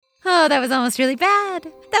Oh, that was almost really bad.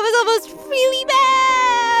 That was almost really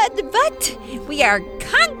bad. But we are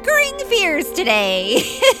conquering fears today.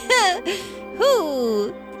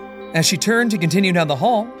 Whoo. As she turned to continue down the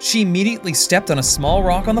hall, she immediately stepped on a small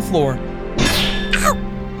rock on the floor.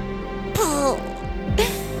 Ow! Pull.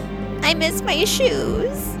 I miss my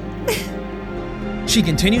shoes. She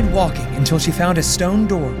continued walking until she found a stone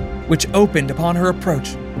door, which opened upon her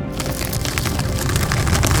approach.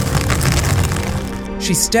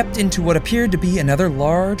 She stepped into what appeared to be another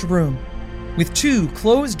large room, with 2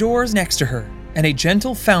 closed doors next to her and a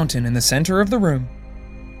gentle fountain in the center of the room.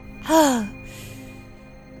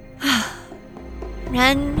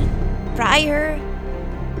 Ren, Briar,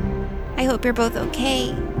 I hope you're both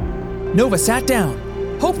okay. Nova sat down,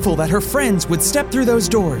 hopeful that her friends would step through those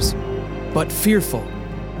doors, but fearful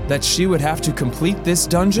that she would have to complete this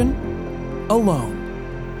dungeon alone.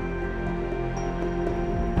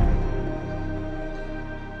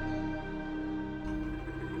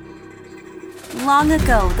 Long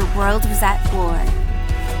ago, the world was at war.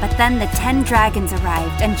 But then the 10 dragons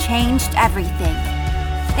arrived and changed everything.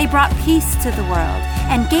 They brought peace to the world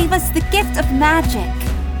and gave us the gift of magic.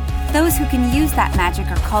 Those who can use that magic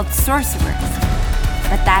are called sorcerers.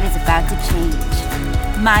 But that is about to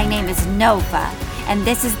change. My name is Nova, and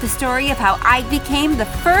this is the story of how I became the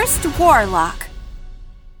first warlock.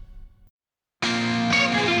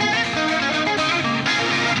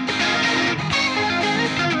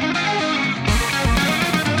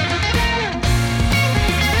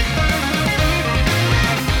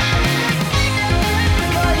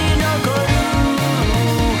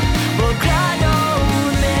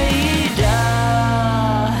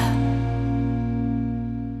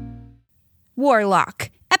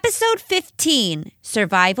 Warlock, Episode 15,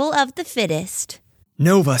 Survival of the Fittest.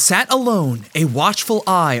 Nova sat alone, a watchful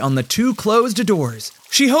eye on the 2 closed doors.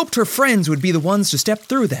 She hoped her friends would be the ones to step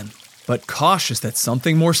through them, but cautious that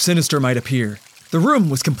something more sinister might appear. The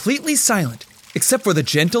room was completely silent, except for the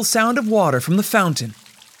gentle sound of water from the fountain.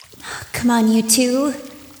 Come on, you 2.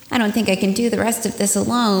 I don't think I can do the rest of this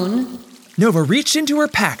alone. Nova reached into her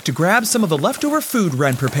pack to grab some of the leftover food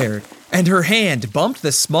Ren prepared, and her hand bumped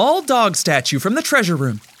the small dog statue from the treasure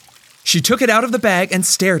room. She took it out of the bag and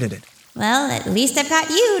stared at it. Well, at least I've got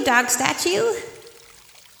you, dog statue.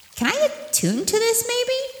 Can I attune to this,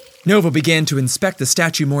 maybe? Nova began to inspect the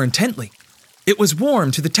statue more intently. It was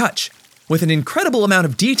warm to the touch, with an incredible amount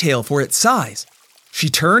of detail for its size. She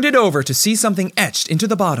turned it over to see something etched into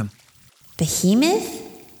the bottom. Behemoth?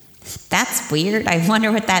 That's weird. I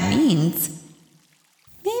wonder what that means.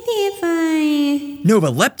 Maybe if I...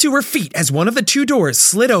 Nova leapt to her feet as one of the 2 doors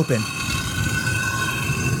slid open.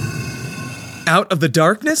 Out of the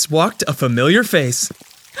darkness walked a familiar face.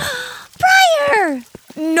 Briar!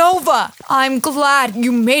 Nova, I'm glad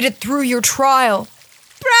you made it through your trial.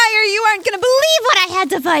 Briar, you aren't going to believe what I had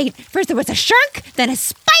to fight. First there was a shark, then a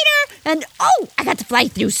spider, and I got to fly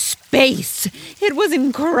through space. It was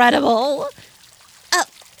incredible.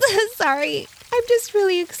 Sorry, I'm just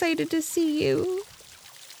really excited to see you.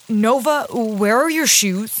 Nova, where are your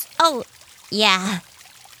shoes? Oh, yeah.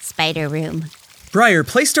 Spider room. Briar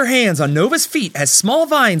placed her hands on Nova's feet as small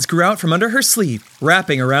vines grew out from under her sleeve,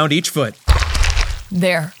 wrapping around each foot.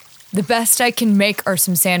 There. The best I can make are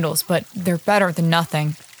some sandals, but they're better than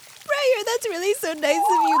nothing. Briar, that's really so nice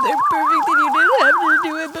of you. They're perfect and you didn't have to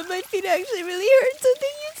do it, but my feet actually really hurt, so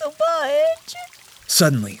thank you so much.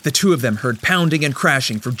 Suddenly, the 2 of them heard pounding and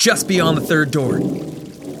crashing from just beyond the 3rd door.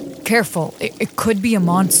 Careful, it could be a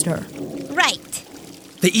monster. Right.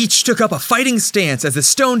 They each took up a fighting stance as the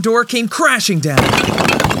stone door came crashing down.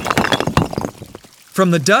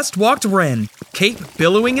 From the dust walked Ren, cape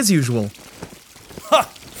billowing as usual. Huh!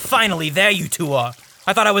 Finally, there you 2 are.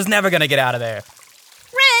 I thought I was never gonna get out of there.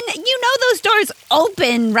 Ren, you know those doors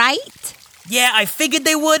open, right? Yeah, I figured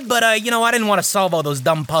they would, but, I didn't want to solve all those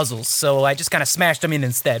dumb puzzles, so I just kind of smashed them in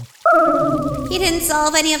instead. You didn't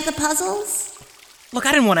solve any of the puzzles? Look,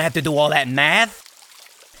 I didn't want to have to do all that math.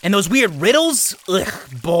 And those weird riddles? Ugh,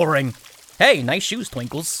 boring. Hey, nice shoes,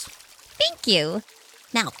 Twinkles. Thank you.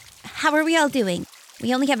 Now, how are we all doing?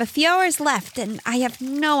 We only have a few hours left, and I have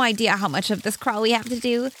no idea how much of this crawl we have to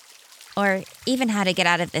do, or even how to get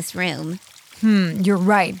out of this room. You're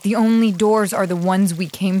right. The only doors are the ones we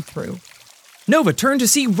came through. Nova turned to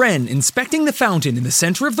see Ren inspecting the fountain in the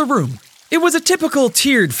center of the room. It was a typical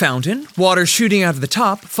tiered fountain, water shooting out of the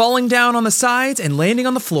top, falling down on the sides and landing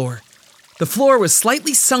on the floor. The floor was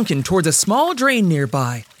slightly sunken towards a small drain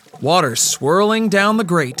nearby, water swirling down the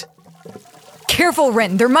grate. Careful,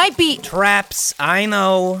 Ren, there might be... Traps, I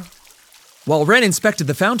know. While Ren inspected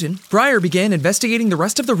the fountain, Briar began investigating the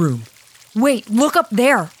rest of the room. Wait, look up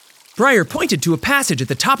there. Briar pointed to a passage at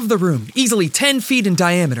the top of the room, easily 10 feet in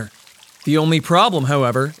diameter. The only problem,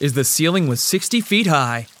 however, is the ceiling was 60 feet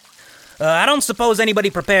high. I don't suppose anybody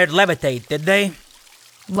prepared levitate, did they?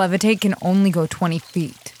 Levitate can only go 20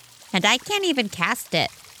 feet. And I can't even cast it.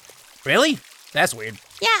 Really? That's weird.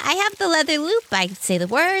 Yeah, I have the leather loop. I say the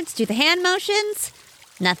words, do the hand motions.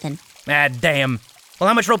 Nothing. Ah, damn. Well,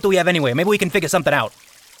 how much rope do we have anyway? Maybe we can figure something out.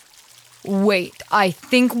 Wait, I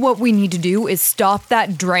think what we need to do is stop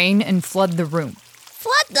that drain and flood the room.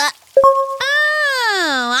 Flood the...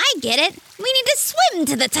 Oh, I get it. We need to swim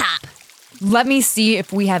to the top. Let me see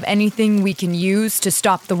if we have anything we can use to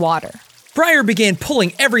stop the water. Briar began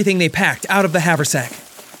pulling everything they packed out of the haversack.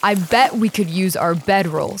 I bet we could use our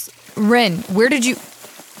bedrolls. Ren, where did you...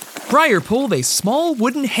 Briar pulled a small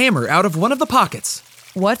wooden hammer out of one of the pockets.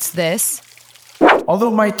 What's this?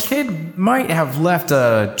 Although my kid might have left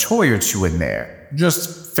a toy or two in there.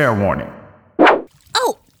 Just fair warning.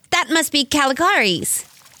 Oh, that must be Caligari's.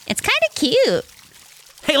 It's kind of cute.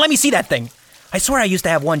 Hey, let me see that thing. I swear I used to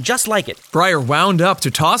have one just like it. Briar wound up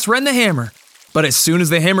to toss Ren the hammer. But as soon as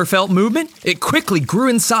the hammer felt movement, it quickly grew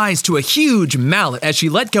in size to a huge mallet as she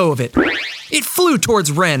let go of it. It flew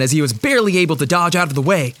towards Ren as he was barely able to dodge out of the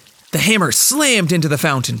way. The hammer slammed into the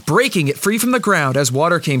fountain, breaking it free from the ground as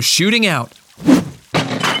water came shooting out.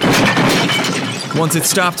 Once it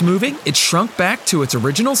stopped moving, it shrunk back to its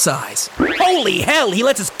original size. Holy hell, he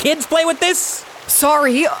lets his kids play with this?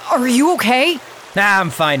 Sorry, are you okay? Nah, I'm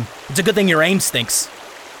fine. It's a good thing your aim stinks.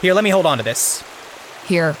 Here, let me hold on to this.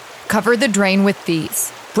 Here, cover the drain with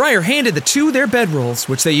these. Briar handed the two their bedrolls,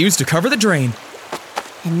 which they used to cover the drain.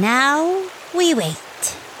 And now we wait.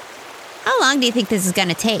 How long do you think this is going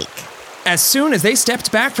to take? As soon as they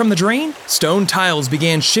stepped back from the drain, stone tiles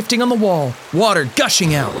began shifting on the wall, water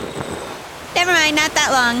gushing out. Never mind, not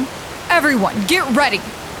that long. Everyone, get ready.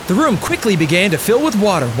 The room quickly began to fill with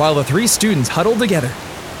water while the three students huddled together.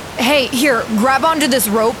 Hey, here, grab onto this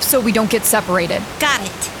rope so we don't get separated. Got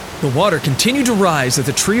it. The water continued to rise as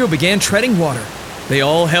the trio began treading water. They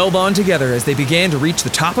all held on together as they began to reach the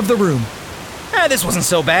top of the room. This wasn't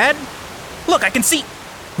so bad. Look, I can see...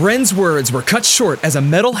 Ren's words were cut short as a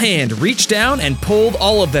metal hand reached down and pulled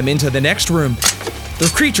all of them into the next room.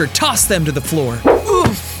 The creature tossed them to the floor.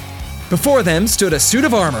 Oof! Before them stood a suit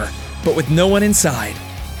of armor, but with no one inside.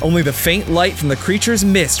 Only the faint light from the creature's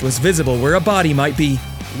mist was visible where a body might be.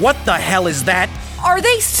 What the hell is that? Are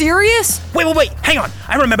they serious? Wait, hang on.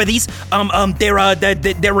 I remember these.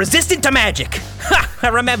 They're resistant to magic. Ha, I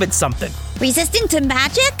remembered something. Resistant to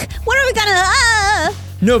magic? What are we gonna...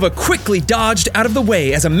 Nova quickly dodged out of the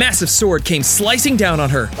way as a massive sword came slicing down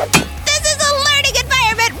on her. This is a learning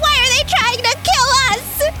environment! Why are they trying to kill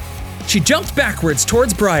us? She jumped backwards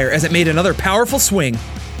towards Briar as it made another powerful swing.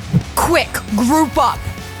 Quick, group up.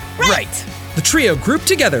 Right. The trio grouped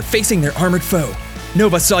together, facing their armored foe.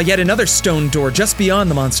 Nova saw yet another stone door just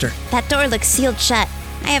beyond the monster. That door looks sealed shut.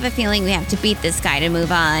 I have a feeling we have to beat this guy to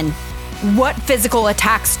move on. What physical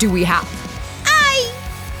attacks do we have? I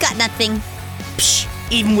got nothing. Psh,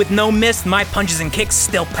 even with no mist, my punches and kicks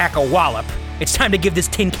still pack a wallop. It's time to give this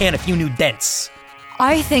tin can a few new dents.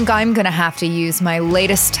 I think I'm gonna have to use my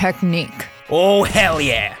latest technique. Oh, hell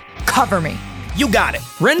yeah. Cover me. You got it.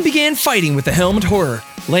 Ren began fighting with the helmed horror,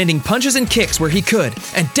 landing punches and kicks where he could,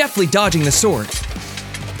 and deftly dodging the sword.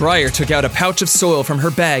 Briar took out a pouch of soil from her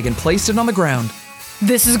bag and placed it on the ground.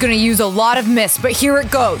 This is gonna use a lot of mist, but here it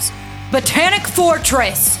goes. Botanic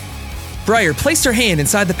Fortress! Briar placed her hand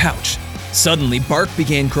inside the pouch. Suddenly, bark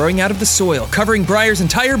began growing out of the soil, covering Briar's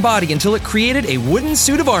entire body until it created a wooden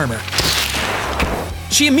suit of armor.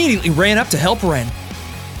 She immediately ran up to help Ren.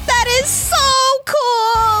 That is so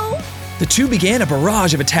cool! The two began a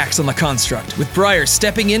barrage of attacks on the construct, with Briar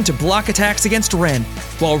stepping in to block attacks against Ren,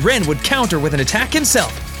 while Ren would counter with an attack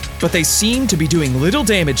himself. But they seemed to be doing little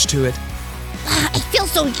damage to it. I feel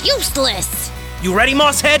so useless. You ready,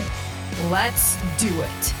 Mosshead? Let's do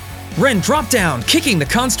it. Ren dropped down, kicking the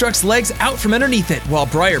construct's legs out from underneath it, while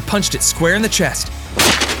Briar punched it square in the chest.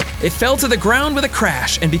 It fell to the ground with a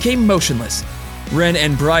crash and became motionless. Ren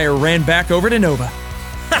and Briar ran back over to Nova.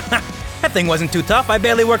 That thing wasn't too tough. I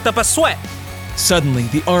barely worked up a sweat. Suddenly,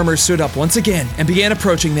 the armor stood up once again and began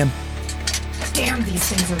approaching them. Damn, these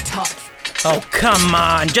things are tough. Oh, come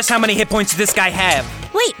on. Just how many hit points does this guy have?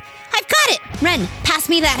 Wait, I've got it! Ren, pass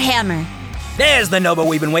me that hammer. There's the Nova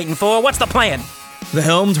we've been waiting for. What's the plan? The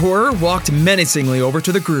helmed horror walked menacingly over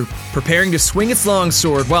to the group, preparing to swing its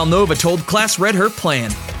longsword while Nova told Class Red her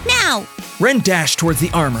plan. Now! Ren dashed towards the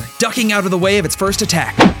armor, ducking out of the way of its first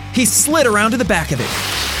attack. He slid around to the back of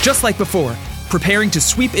it. Just like before, preparing to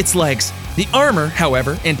sweep its legs. The armor,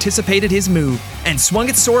 however, anticipated his move and swung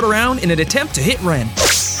its sword around in an attempt to hit Ren.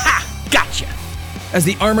 Ha! Gotcha! As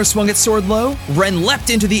the armor swung its sword low, Ren leapt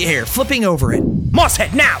into the air, flipping over it.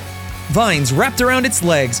 Mosshead, now! Vines wrapped around its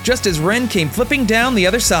legs just as Ren came flipping down the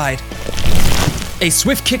other side. A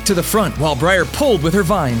swift kick to the front while Briar pulled with her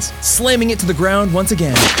vines, slamming it to the ground once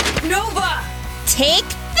again. Nova! Take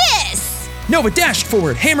this! Nova dashed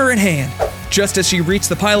forward, hammer in hand. Just as she reached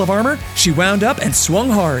the pile of armor, she wound up and swung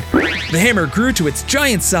hard. The hammer grew to its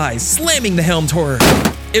giant size, slamming the helm toward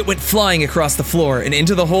her. It went flying across the floor and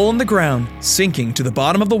into the hole in the ground, sinking to the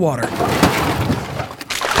bottom of the water.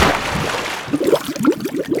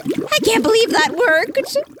 I can't believe that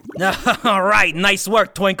worked. All right, nice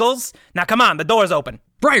work, Twinkles. Now come on, the door's open.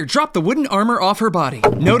 Briar dropped the wooden armor off her body,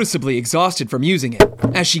 noticeably exhausted from using it,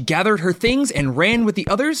 as she gathered her things and ran with the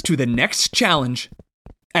others to the next challenge.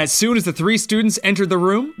 As soon as the 3 students entered the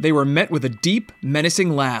room, they were met with a deep,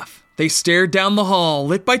 menacing laugh. They stared down the hall,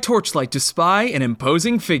 lit by torchlight to spy an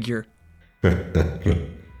imposing figure.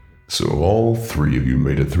 So all 3 of you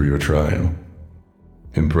made it through your trial.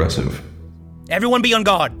 Impressive. Everyone be on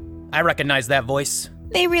guard. I recognize that voice.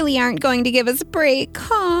 They really aren't going to give us a break,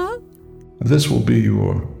 huh? This will be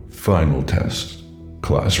your final test,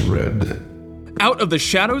 Class Red. Out of the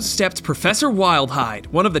shadows stepped Professor Wildhide,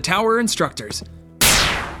 one of the tower instructors.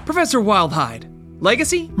 Professor Wildhide,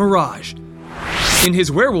 legacy, Mirage. In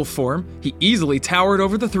his werewolf form, he easily towered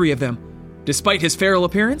over the 3 of them. Despite his feral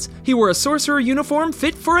appearance, he wore a sorcerer uniform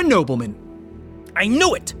fit for a nobleman. I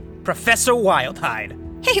knew it! Professor Wildhide.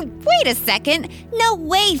 Hey, wait a second. No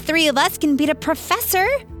way 3 of us can beat a professor.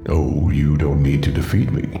 Oh, you don't need to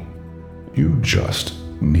defeat me. You just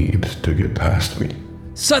need to get past me.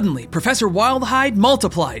 Suddenly, Professor Wildhide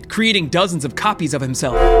multiplied, creating dozens of copies of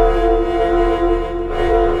himself.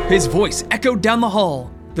 His voice echoed down the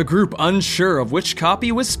hall, the group unsure of which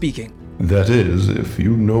copy was speaking. That is, if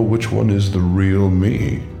you know which one is the real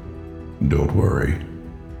me. Don't worry.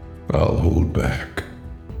 I'll hold back.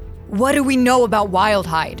 What do we know about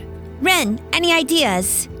Wildhide? Ren, any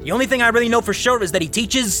ideas? The only thing I really know for sure is that he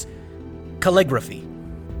teaches calligraphy.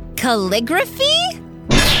 Calligraphy?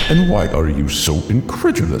 And why are you so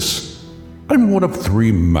incredulous? I'm one of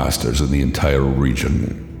 3 masters in the entire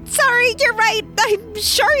region. Sorry, you're right. I'm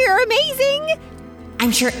sure you're amazing.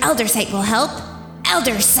 I'm sure Elder Sight will help.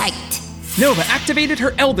 Elder Sight. Nova activated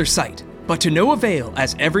her Elder Sight, but to no avail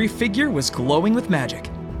as every figure was glowing with magic.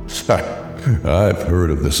 I've heard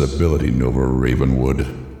of this ability, Nova Ravenwood,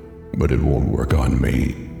 but it won't work on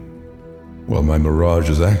me. While my mirage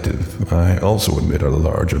is active, I also emit a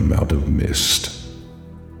large amount of mist.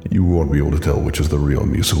 You won't be able to tell which is the real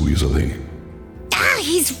me so easily. Ah,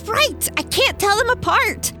 he's right. I can't tell them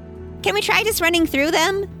apart. Can we try just running through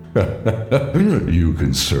them? You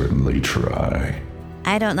can certainly try.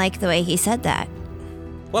 I don't like the way he said that.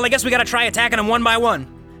 Well, I guess we gotta try attacking them one by one.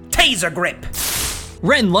 Taser grip!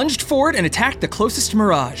 Ren lunged forward and attacked the closest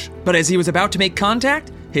mirage, but as he was about to make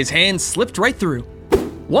contact, his hand slipped right through.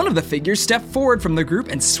 One of the figures stepped forward from the group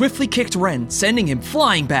and swiftly kicked Ren, sending him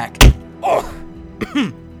flying back. Oh!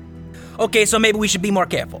 Okay, so maybe we should be more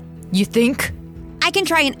careful. You think? I can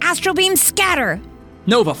try an astral beam scatter.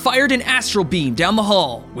 Nova fired an astral beam down the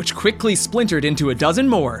hall, which quickly splintered into a dozen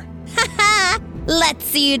more. Let's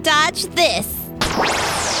see you dodge this.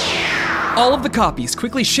 All of the copies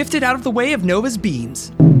quickly shifted out of the way of Nova's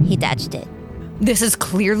beams. He dodged it. This is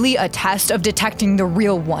clearly a test of detecting the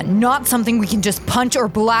real one, not something we can just punch or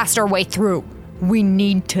blast our way through. We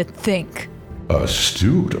need to think.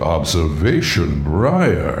 Astute observation,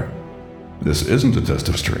 Briar. This isn't a test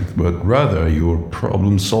of strength, but rather your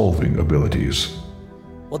problem-solving abilities.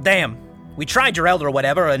 Well, damn. We tried your elder or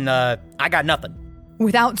whatever, and I got nothing.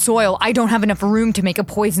 Without soil, I don't have enough room to make a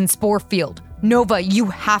poison spore field. Nova, you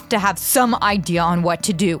have to have some idea on what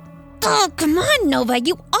to do. Oh, come on, Nova.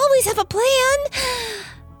 You always have a plan.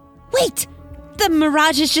 Wait, the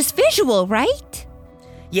mirage is just visual, right?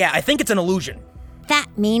 Yeah, I think it's an illusion. That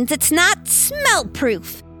means it's not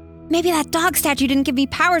smell-proof. Maybe that dog statue didn't give me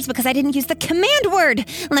powers because I didn't use the command word.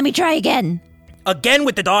 Let me try again. Again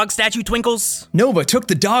with the dog statue, Twinkles? Nova took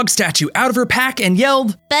the dog statue out of her pack and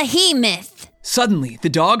yelled, Behemoth. Suddenly, the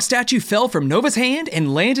dog statue fell from Nova's hand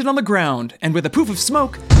and landed on the ground, and with a poof of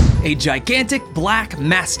smoke, a gigantic black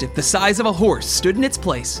mastiff the size of a horse stood in its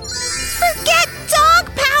place. Forget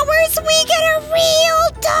dog powers, we get a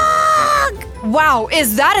real dog! Wow,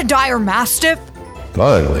 is that a dire mastiff?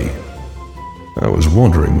 Finally. I was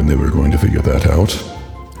wondering when they were going to figure that out.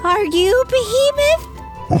 Are you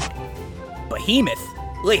Behemoth? Behemoth?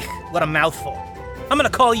 Ugh, what a mouthful. I'm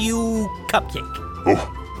gonna call you Cupcake.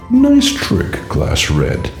 Nice trick, Class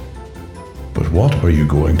Red. But what are you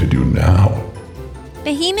going to do now?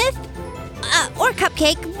 Behemoth? Or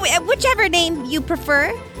Cupcake, whichever name you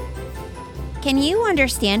prefer. Can you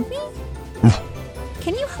understand me?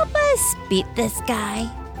 Can you help us beat this guy?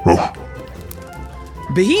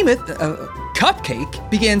 Cupcake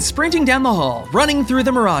began sprinting down the hall, running through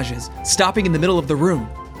the mirages, stopping in the middle of the room.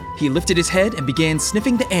 He lifted his head and began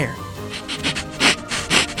sniffing the air.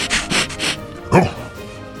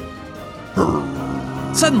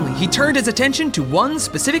 Suddenly, he turned his attention to one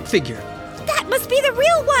specific figure. That must be the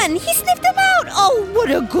real one! He sniffed him out! Oh,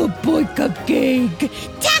 what a good boy, Cupcake!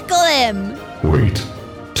 Tackle him! Wait,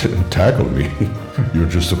 tackle me? You're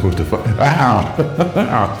just supposed to fight.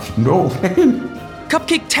 Ah! No!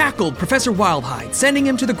 Cupcake tackled Professor Wildhide, sending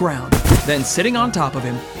him to the ground, then sitting on top of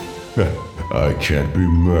him. I can't be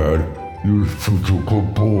mad. You're such a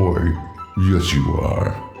good boy. Yes, you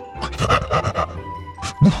are.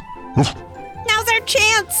 Now's our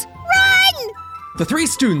chance! Run! The three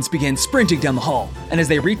students began sprinting down the hall, and as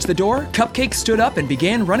they reached the door, Cupcake stood up and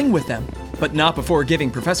began running with them, but not before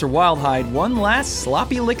giving Professor Wildhide one last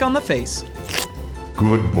sloppy lick on the face.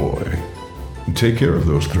 Good boy. Take care of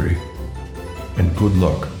those three. And good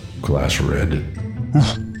luck, Class Red.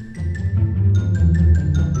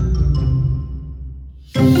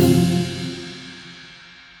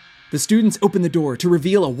 The students opened the door to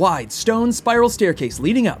reveal a wide stone spiral staircase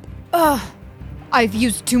leading up. I've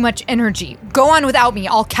used too much energy. Go on without me,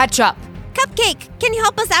 I'll catch up. Cupcake, can you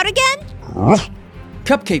help us out again?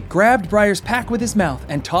 Cupcake grabbed Briar's pack with his mouth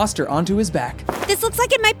and tossed her onto his back. This looks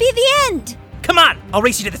like it might be the end. Come on, I'll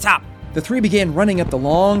race you to the top. The three began running up the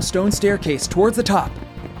long stone staircase towards the top.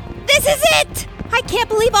 This is it! I can't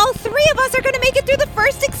believe all three of us are going to make it through the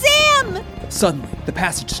first exam! Suddenly, the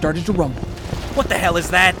passage started to rumble. What the hell is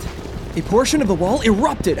that? A portion of the wall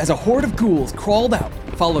erupted as a horde of ghouls crawled out,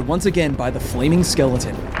 followed once again by the flaming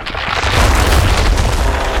skeleton.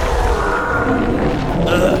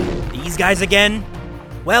 These guys again?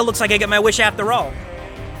 Well, looks like I get my wish after all.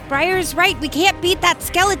 Briar's right, we can't beat that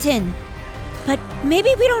skeleton. But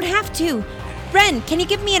maybe we don't have to. Ren, can you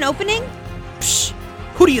give me an opening? Psh,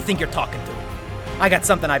 who do you think you're talking to? I got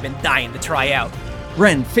something I've been dying to try out.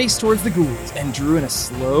 Ren faced towards the ghouls and drew in a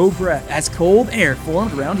slow breath as cold air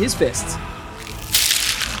formed around his fists.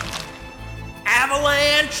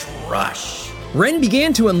 Avalanche Rush! Ren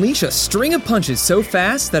began to unleash a string of punches so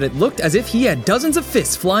fast that it looked as if he had dozens of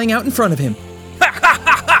fists flying out in front of him.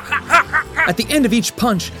 At the end of each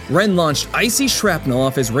punch, Ren launched icy shrapnel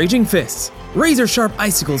off his raging fists. Razor-sharp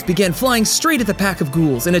icicles began flying straight at the pack of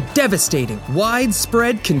ghouls in a devastating,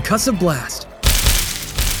 widespread concussive blast.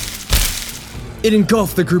 It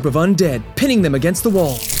engulfed the group of undead, pinning them against the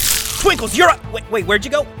wall. Twinkles, you're up! Wait, where'd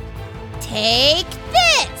you go? Take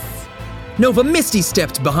this! Nova Misty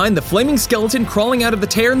stepped behind the flaming skeleton crawling out of the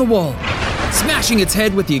tear in the wall, smashing its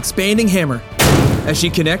head with the expanding hammer. As she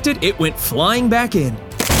connected, it went flying back in.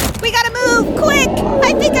 We gotta move, quick!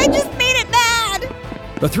 I think I just made it bad!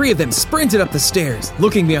 The three of them sprinted up the stairs,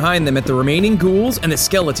 looking behind them at the remaining ghouls and the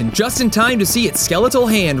skeleton just in time to see its skeletal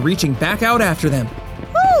hand reaching back out after them.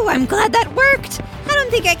 Ooh, I'm glad that worked. I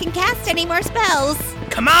don't think I can cast any more spells.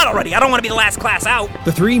 Come on already, I don't want to be the last class out.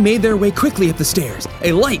 The three made their way quickly up the stairs,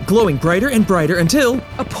 a light glowing brighter and brighter until...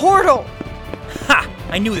 A portal! Ha!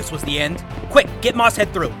 I knew this was the end. Quick, get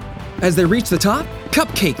Mosshead through. As they reached the top,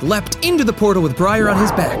 Cupcake leapt into the portal with Briar on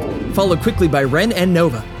his back, followed quickly by Ren and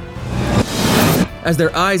Nova. As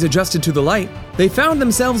their eyes adjusted to the light, they found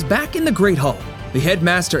themselves back in the Great Hall, the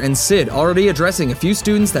headmaster and Sid already addressing a few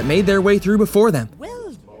students that made their way through before them.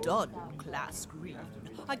 Well done, Class Green.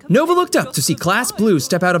 Nova looked up to see Class Blue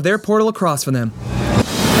step out of their portal across from them.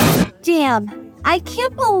 Damn, I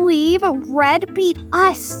can't believe Red beat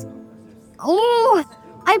us. Oh,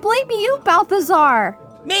 I blame you, Balthazar.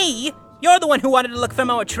 Me? You're the one who wanted to look for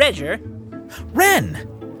more treasure. Ren,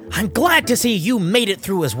 I'm glad to see you made it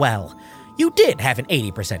through as well. You did have an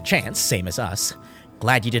 80% chance, same as us.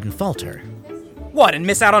 Glad you didn't falter. What, and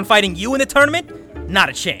miss out on fighting you in the tournament? Not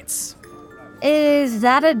a chance. Is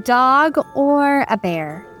that a dog or a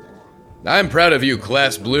bear? I'm proud of you,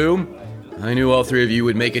 Class Blue. I knew all three of you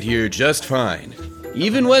would make it here just fine.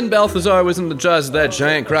 Even when Balthazar was in the jaws of that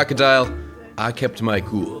giant crocodile, I kept my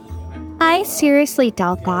cool. I seriously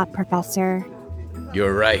doubt that, Professor.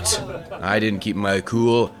 You're right. I didn't keep my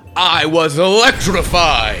cool. I was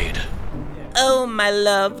electrified! Oh, my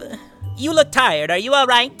love. You look tired. Are you all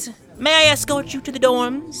right? May I escort you to the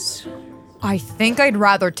dorms? I think I'd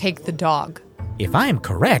rather take the dog. If I'm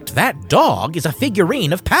correct, that dog is a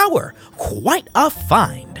figurine of power. Quite a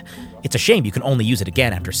find. It's a shame you can only use it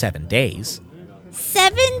again after 7 days.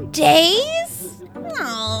 7 days?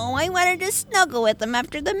 Oh, I wanted to snuggle with them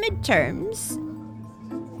after the midterms.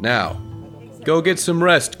 Now, go get some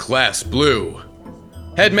rest, Class Blue.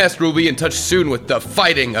 Headmaster will be in touch soon with the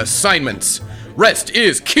fighting assignments. Rest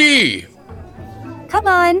is key! Come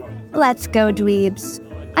on, let's go, dweebs.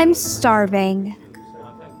 I'm starving.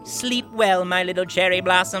 Sleep well, my little cherry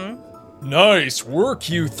blossom. Nice work,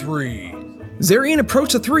 you three. Zarian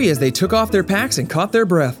approached the three as they took off their packs and caught their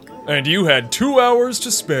breath. And you had 2 hours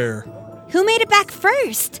to spare. Who made it back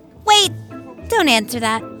first? Wait, don't answer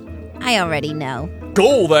that. I already know.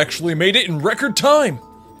 Gold actually made it in record time.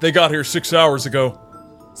 They got here 6 hours ago.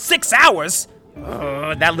 6 hours?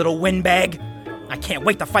 That little windbag. I can't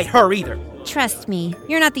wait to fight her either. Trust me,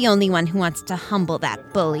 you're not the only one who wants to humble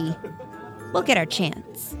that bully. We'll get our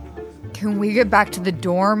chance. Can we get back to the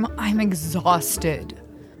dorm? I'm exhausted.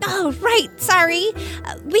 Oh, right, sorry.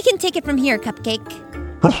 We can take it from here, Cupcake.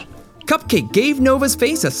 Cupcake gave Nova's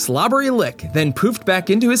face a slobbery lick, then poofed back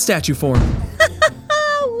into his statue form.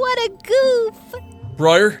 What a goof!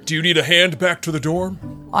 Briar, do you need a hand back to the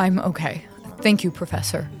dorm? I'm okay. Thank you,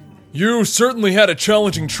 Professor. You certainly had a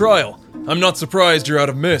challenging trial. I'm not surprised you're out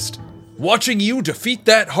of mist. Watching you defeat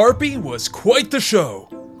that harpy was quite the show.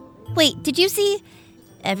 Wait, did you see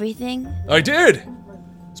everything? I did!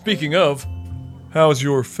 Speaking of, how's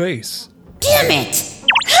your face? Damn it!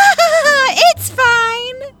 It's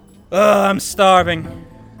fine! I'm starving.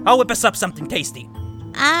 I'll whip us up something tasty.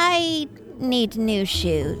 I need new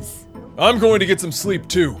shoes. I'm going to get some sleep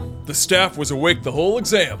too. The staff was awake the whole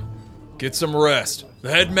exam. Get some rest.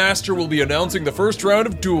 The headmaster will be announcing the first round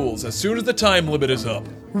of duels as soon as the time limit is up.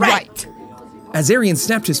 Right. As Arian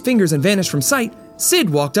snapped his fingers and vanished from sight, Sid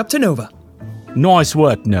walked up to Nova. Nice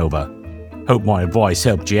work, Nova. Hope my advice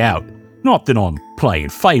helped you out. Not that I'm playing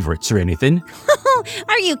favorites or anything.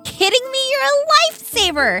 Are you kidding me? You're a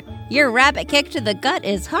lifesaver! Your rabbit kick to the gut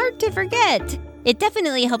is hard to forget. It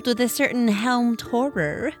definitely helped with a certain helmed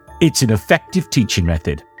horror. It's an effective teaching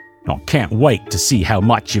method. I can't wait to see how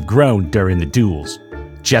much you've grown during the duels.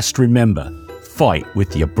 Just remember, fight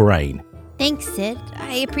with your brain. Thanks, Sid.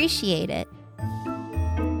 I appreciate it.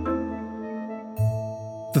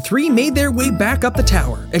 The three made their way back up the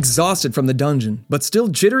tower, exhausted from the dungeon, but still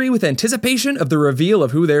jittery with anticipation of the reveal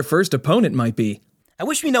of who their first opponent might be. I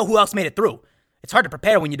wish we know who else made it through. It's hard to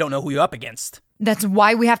prepare when you don't know who you're up against. That's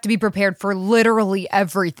why we have to be prepared for literally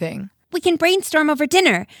everything. We can brainstorm over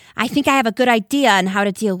dinner. I think I have a good idea on how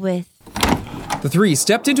to deal with... The three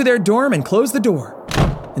stepped into their dorm and closed the door.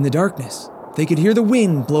 In the darkness, they could hear the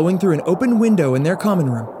wind blowing through an open window in their common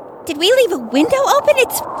room. Did we leave a window open?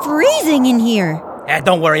 It's freezing in here.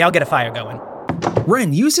 Don't worry, I'll get a fire going.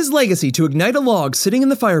 Ren used his legacy to ignite a log sitting in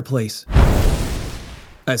the fireplace.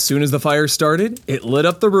 As soon as the fire started, it lit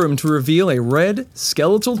up the room to reveal a red,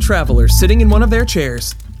 skeletal traveler sitting in one of their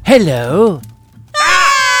chairs. Hello.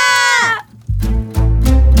 Ah!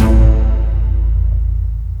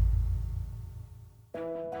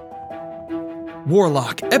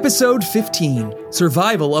 Warlock, Episode 15,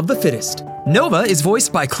 Survival of the Fittest. Nova is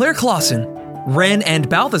voiced by Claire Clausen. Ren and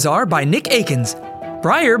Balthazar by Nick Akins.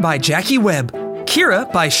 Briar by Jackie Webb.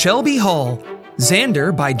 Kira by Shelby Hall.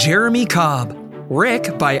 Xander by Jeremy Cobb.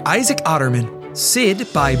 Rick by Isaac Otterman. Sid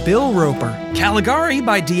by Bill Roper. Caligari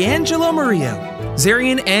by D'Angelo Murillo.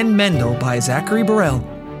 Zarian and Mendel by Zachary Burrell.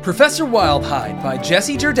 Professor Wildhide by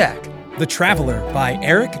Jesse Jerdak. The Traveler by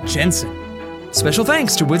Eric Jensen. Special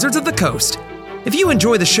thanks to Wizards of the Coast. If you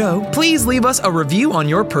enjoy the show, please leave us a review on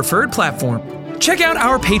your preferred platform. Check out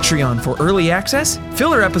our Patreon for early access,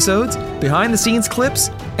 filler episodes, behind-the-scenes clips,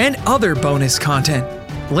 and other bonus content.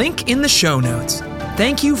 Link in the show notes.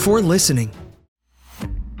 Thank you for listening.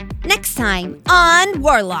 Next time on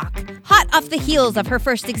Warlock. Hot off the heels of her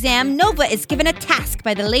first exam, Nova is given a task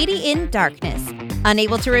by the Lady in Darkness.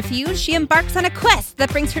 Unable to refuse, she embarks on a quest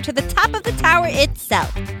that brings her to the top of the tower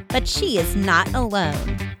itself. But she is not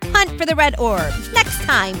alone. Hunt for the Red Orb. Next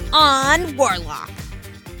time on Warlock.